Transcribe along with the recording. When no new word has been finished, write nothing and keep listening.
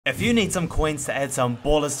If you need some coins to add some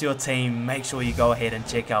ballers to your team, make sure you go ahead and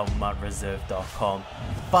check out MUTReserve.com.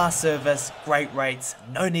 Fast service, great rates,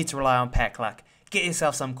 no need to rely on pack luck. Get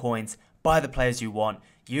yourself some coins, buy the players you want,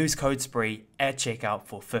 use code SPREE at checkout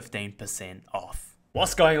for 15% off.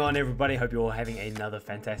 What's going on, everybody? Hope you're all having another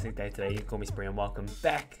fantastic day today. You can call me Spree and welcome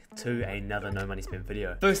back to another No Money Spent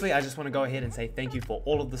video. Firstly, I just want to go ahead and say thank you for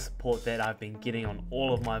all of the support that I've been getting on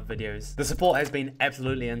all of my videos. The support has been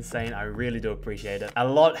absolutely insane. I really do appreciate it. A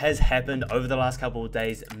lot has happened over the last couple of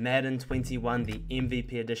days. Madden 21, the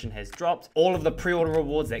MVP edition, has dropped. All of the pre-order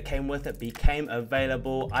rewards that came with it became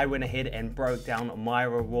available. I went ahead and broke down my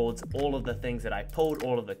rewards, all of the things that I pulled,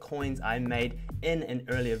 all of the coins I made in an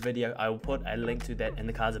earlier video. I will put a link to that in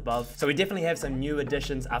the cards above. So we definitely have some new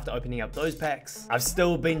additions after opening up those packs. I've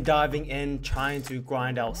still been diving in, trying to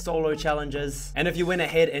grind out solo challenges. And if you went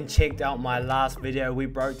ahead and checked out my last video, we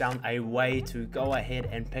broke down a way to go ahead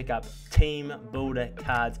and pick up team builder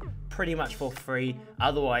cards pretty much for free,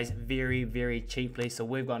 otherwise very cheaply. So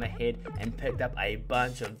we've gone ahead and picked up a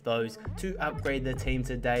bunch of those to upgrade the team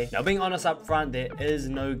today. Now, being honest up front, there is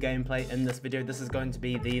no gameplay in this video. This is going to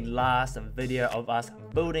be the last video of us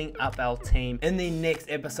building up our team. In the next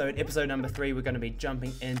episode, episode number 3, we're going to be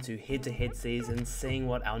jumping into head-to-head seasons, seeing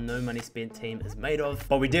what our No Money Spent team is made of.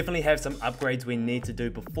 But we definitely have some upgrades we need to do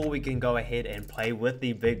before we can go ahead and play with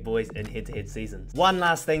the big boys in head-to-head seasons. One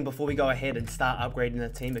last thing before we go ahead and start upgrading the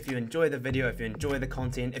team: if you enjoy the video, if you enjoy the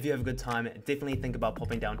content, if you have a good time, definitely think about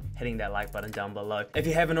popping down, hitting that like button down below. If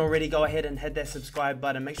you haven't already, go ahead and hit that subscribe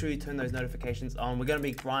button. Make sure you turn those notifications on. We're going to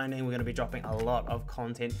be grinding, we're going to be dropping a lot of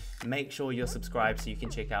content. Make sure you're subscribed so you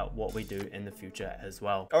can check out what we do in the future as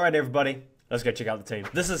well. All right, everybody, let's go check out the team.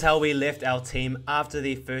 This is how we left our team after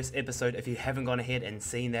the first episode. If you haven't gone ahead and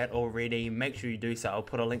seen that already, make sure you do so. I'll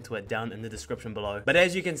put a link to it down in the description below. But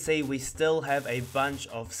as you can see, we still have a bunch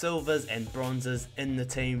of silvers and bronzes in the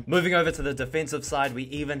team. Moving over to the defensive side, we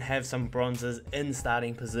even have some bronzes in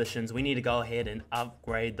starting positions. We need to go ahead and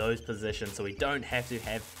upgrade those positions so we don't have to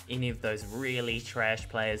have any of those really trash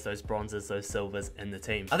players, those bronzes, those silvers in the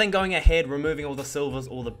team. I think going ahead, removing all the silvers,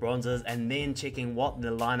 all the bronzes, and then checking what the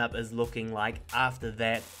lineup is looking like after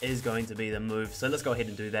that is going to be the move. So let's go ahead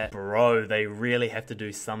and do that. Bro, they really have to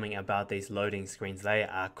do something about these loading screens. They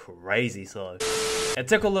are crazy slow. It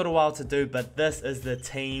took a little while to do, but this is the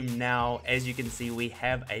team now. As you can see, we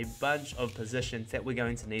have a bunch of positions that we're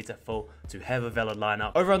going to need to fill to have a valid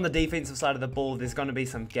lineup. Over on the defensive side of the ball, there's going to be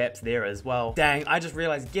some gaps there as well. Dang, I just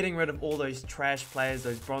realized getting rid of all those trash players,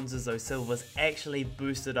 those bronzes, those silvers, actually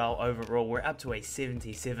boosted our overall. We're up to a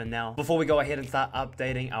 77 now. Before we go ahead and start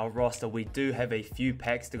updating our roster, we do have a few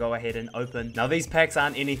packs to go ahead and open. Now, these packs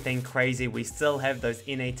aren't anything crazy. We still have those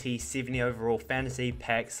NAT 70 overall fantasy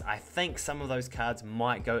packs. I think some of those cards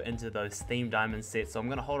might go into those theme diamond sets, so I'm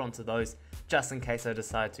going to hold on to those just in case I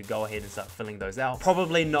decide to go ahead and start filling those out.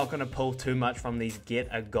 Probably not going to pull too much from these get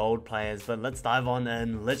a gold players, but let's dive on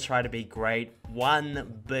in. Let's try to be great.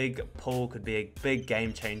 One big pull could be a big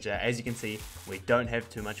game changer. As you can see, we don't have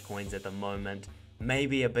too much coins at the moment.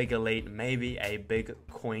 Maybe a big elite, maybe a big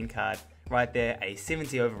coin card. Right there, a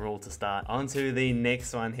 70 overall to start. On to the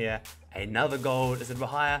next one here. Another gold. Is it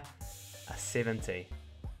higher? A 70.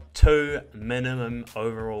 2 minimum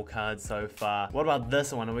overall cards so far. What about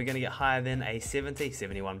this one? Are we going to get higher than a 70?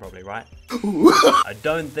 71 probably, right? I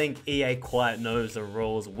don't think EA quite knows the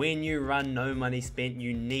rules. When you run No Money Spent,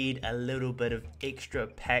 you need a little bit of extra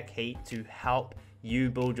pack heat to help you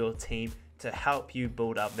build your team, to help you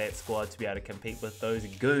build up that squad to be able to compete with those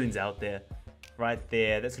goons out there. Right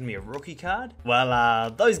there, that's gonna be a rookie card.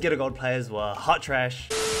 Well, those get a gold players were hot trash.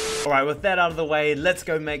 Alright, with that out of the way, let's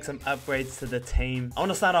go make some upgrades to the team. I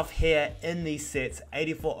want to start off here in these sets.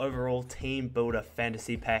 84 overall team builder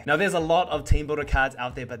fantasy pack. Now, there's a lot of team builder cards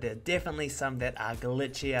out there, but there are definitely some that are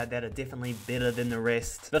glitchier, that are definitely better than the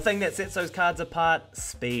rest. The thing that sets those cards apart: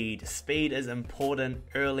 speed. Speed is important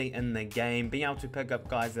early in the game. Being able to pick up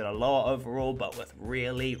guys that are lower overall but with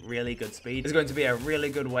really good speed is going to be a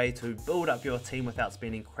really good way to build up your team without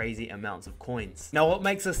spending crazy amounts of coins. Now, what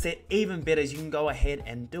makes this set even better is you can go ahead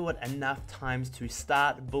and do it enough times to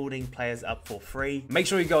start building players up for free. Make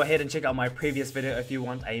sure you go ahead and check out my previous video if you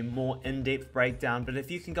want a more in-depth breakdown. But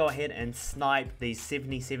if you can go ahead and snipe these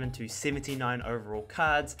 77 to 79 overall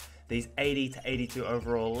cards, these 80 to 82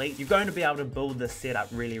 overall elite, you're going to be able to build this setup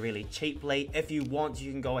really cheaply. If you want,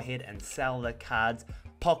 you can go ahead and sell the cards,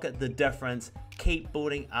 pocket the difference, keep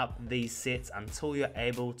building up these sets until you're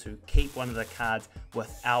able to keep one of the cards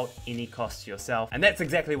without any cost to yourself. And that's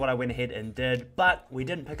exactly what I went ahead and did. But we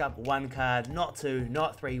didn't pick up one card, not two,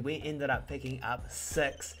 not three. We ended up picking up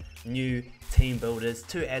 6 new team builders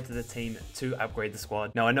to add to the team to upgrade the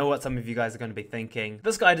squad. Now I know what some of you guys are going to be thinking.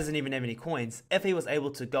 This guy doesn't even have any coins. If he was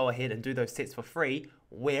able to go ahead and do those sets for free,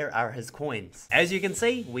 where are his coins? As you can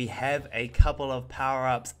see, we have a couple of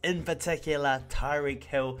power-ups, in particular Tyreek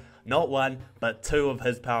Hill. Not one, but two of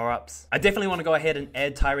his power-ups. I definitely want to go ahead and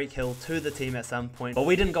add Tyreek Hill to the team at some point, but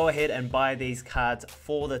we didn't go ahead and buy these cards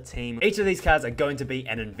for the team. Each of these cards are going to be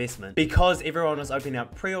an investment. Because everyone was opening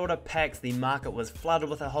up pre-order packs, the market was flooded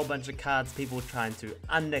with a whole bunch of cards, people trying to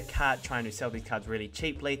undercut, trying to sell these cards really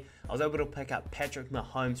cheaply. I was able to pick up Patrick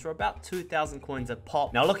Mahomes for about 2,000 coins a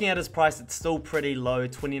pop. Now looking at his price, it's still pretty low,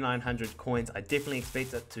 2,900 coins. I definitely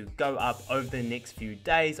expect it to go up over the next few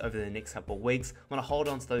days, over the next couple of weeks. I'm going to hold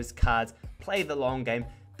on to those cards, play the long game,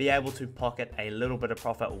 be able to pocket a little bit of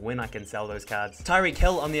profit when I can sell those cards. Tyreek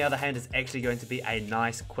Hill, on the other hand, is actually going to be a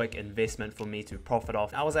nice quick investment for me to profit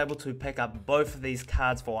off. I was able to pick up both of these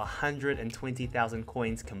cards for 120,000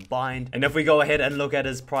 coins combined, and if we go ahead and look at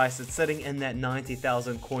his price, it's sitting in that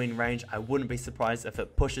 90,000 coin range. I wouldn't be surprised if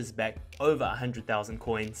it pushes back over 100,000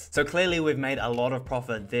 coins. So clearly we've made a lot of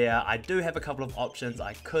profit there. I do have a couple of options.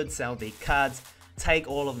 I could sell the cards, take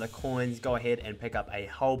all of the coins, go ahead and pick up a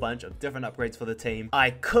whole bunch of different upgrades for the team.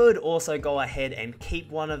 I could also go ahead and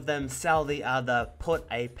keep one of them, sell the other, put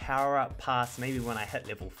a power up pass maybe when I hit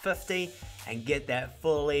level 50 and get that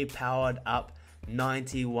fully powered up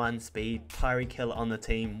 91 speed Tyreek Hill on the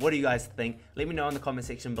team. What do you guys think? Let me know in the comment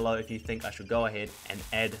section below if you think I should go ahead and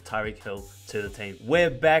add Tyreek Hill to the team. We're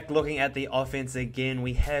back looking at the offense again.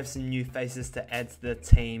 We have some new faces to add to the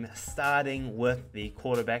team, starting with the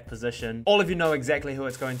quarterback position. All of you know exactly who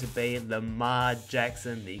it's going to be. Lamar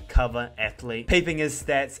Jackson, the cover athlete. Peeping his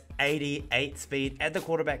stats, 88 speed at the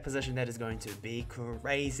quarterback position. That is going to be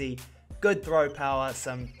crazy. Good throw power,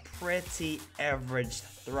 some pretty average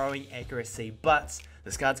throwing accuracy, but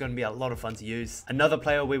this card's going to be a lot of fun to use. Another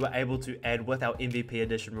player we were able to add with our MVP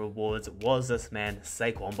edition rewards was this man,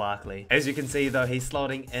 Saquon Barkley. As you can see though, he's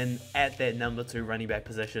slotting in at that number 2 running back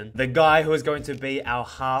position. The guy who is going to be our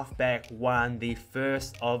halfback 1, the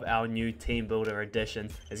first of our new team builder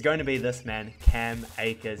edition, is going to be this man, Cam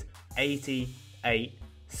Akers, 88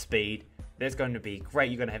 speed. That's going to be great.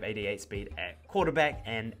 You're going to have 88 speed at quarterback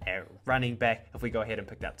and at running back. If we go ahead and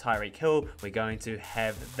pick up Tyreek Hill, we're going to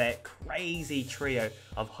have that crazy trio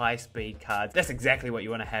of high speed cards. That's exactly what you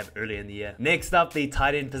want to have early in the year. Next up, the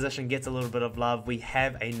tight end position gets a little bit of love. We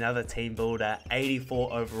have another team builder,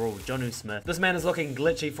 84 overall, Jonnu Smith. This man is looking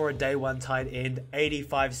glitchy for a day 1 tight end,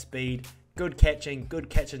 85 speed, good catching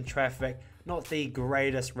traffic. Not the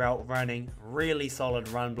greatest route running, really solid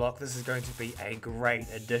run block. This is going to be a great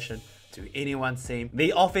addition to anyone's team.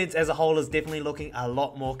 The offense as a whole is definitely looking a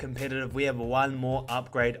lot more competitive. We have one more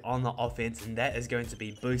upgrade on the offense, and that is going to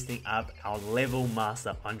be boosting up our level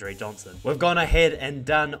master, Andre Johnson. We've gone ahead and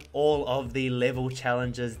done all of the level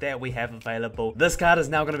challenges that we have available. This card is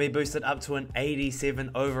now going to be boosted up to an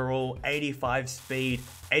 87 overall, 85 speed,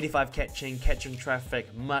 85 catching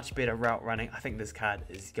traffic, much better route running. I think this card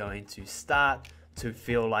is going to start to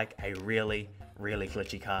feel like a really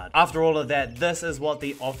glitchy card. After all of that, this is what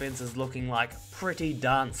the offense is looking like. Pretty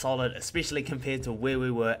darn solid, especially compared to where we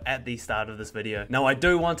were at the start of this video. Now I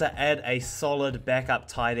do want to add a solid backup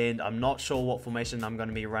tight end. I'm not sure what formation I'm going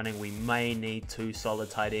to be running. We may need 2 solid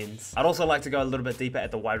tight ends. I'd also like to go a little bit deeper at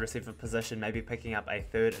the wide receiver position, maybe picking up a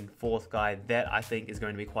 3rd and 4th guy that I think is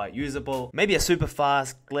going to be quite usable. Maybe a super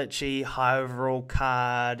fast, glitchy, high overall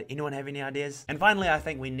card. Anyone have any ideas? And finally, I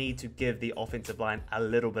think we need to give the offensive line a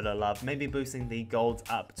little bit of love. Maybe boosting the golds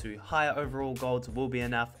up to higher overall golds will be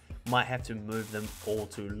enough. Might have to move them all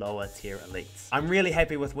to lower tier elites. I'm really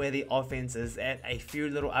happy with where the offense is at. A few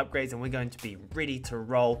little upgrades and we're going to be ready to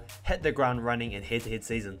roll, hit the ground running in head-to-head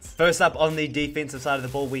seasons. First up, on the defensive side of the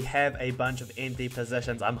ball, we have a bunch of empty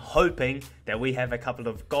positions. I'm hoping that we have a couple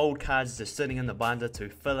of gold cards just sitting in the binder to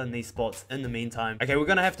fill in these spots in the meantime. Okay, we're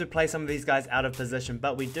going to have to play some of these guys out of position,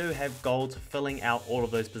 but we do have gold filling out all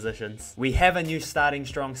of those positions. We have a new starting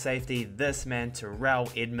strong safety, this man, Terrell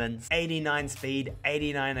Edmunds, 89 speed,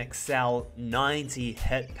 89 excel, 90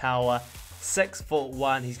 hit power,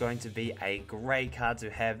 6'1". He's going to be a great card to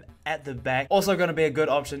have at the back. Also going to be a good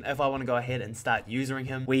option if I want to go ahead and start using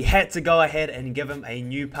him. We had to go ahead and give him a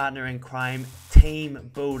new partner in crime.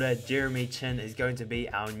 Team builder Jeremy Chin is going to be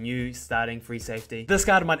our new starting free safety. This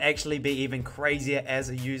card might actually be even crazier as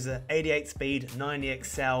a user. 88 speed, 90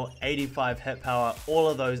 excel, 85 hit power. All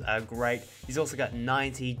of those are great. He's also got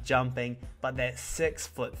 90 jumping, but that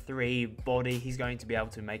 6'3" body, he's going to be able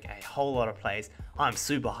to make a whole lot of plays. I'm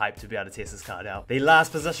super hyped to be able to test this card out. The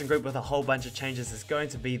last position group with a whole bunch of changes is going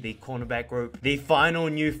to be the cornerback group. The final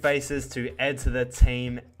new faces to add to the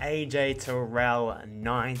team: AJ Terrell,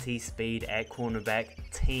 90 speed at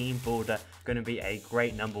cornerback, team builder, going to be a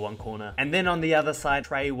great #1 corner. And then on the other side,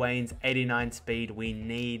 Trey Wayne's 89 speed. We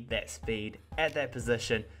need that speed at that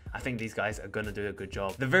position. I think these guys are going to do a good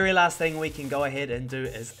job. The very last thing we can go ahead and do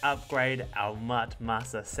is upgrade our MUT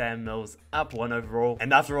Master Sam Mills up 1 overall.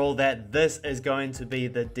 And after all that, this is going to be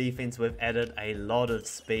the defense. We've added a lot of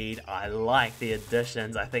speed. I like the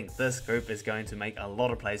additions. I think this group is going to make a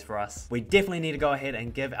lot of plays for us. We definitely need to go ahead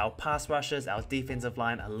and give our pass rushers, our defensive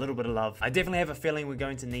line, a little bit of love. I definitely have a feeling we're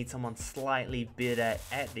going to need someone slightly better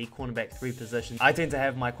at the cornerback 3 position. I tend to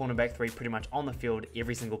have my cornerback 3 pretty much on the field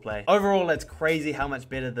every single play. Overall, it's crazy how much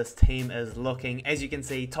better this team is looking. As you can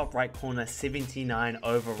see, top right corner, 79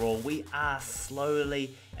 overall. We are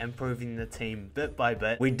slowly improving the team bit by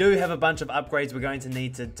bit. We do have a bunch of upgrades we're going to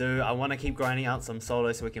need to do. I want to keep grinding out some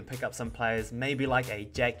solos so we can pick up some players, maybe like a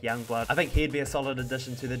Jack Youngblood. I think he'd be a solid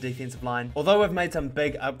addition to the defensive line. Although we've made some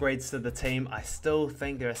big upgrades to the team, I still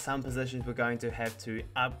think there are some positions we're going to have to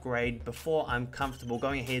upgrade before I'm comfortable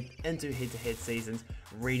going ahead into head-to-head seasons,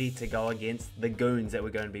 ready to go against the goons that we're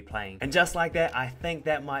going to be playing. And just like that, I think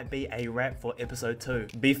that might be a wrap for episode 2.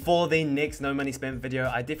 Before the next No Money Spent video,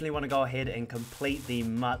 I definitely want to go ahead and complete the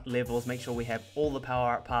MUT levels, make sure we have all the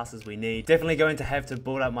power up passes we need. Definitely going to have to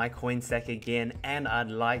build up my coin stack again, and I'd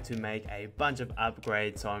like to make a bunch of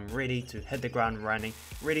upgrades so I'm ready to hit the ground running,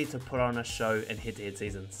 ready to put on a show in head-to-head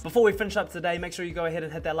seasons. Before we finish up today, make sure you go ahead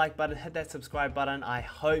and hit that like button, hit that subscribe button. I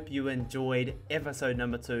hope you enjoyed episode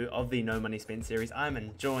number 2 of the No Money Spent series. I'm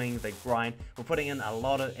enjoying the grind. We're putting in a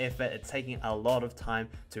lot of effort. It's taking a lot of time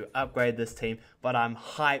to upgrade this team, but I'm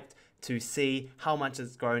hyped to see how much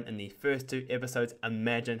it's grown in the first 2 episodes.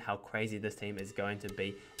 Imagine how crazy this team is going to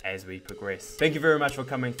be as we progress. Thank you very much for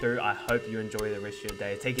coming through. I hope you enjoy the rest of your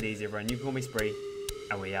day. Take it easy, everyone. You can call me Spree,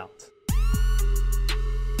 and we out.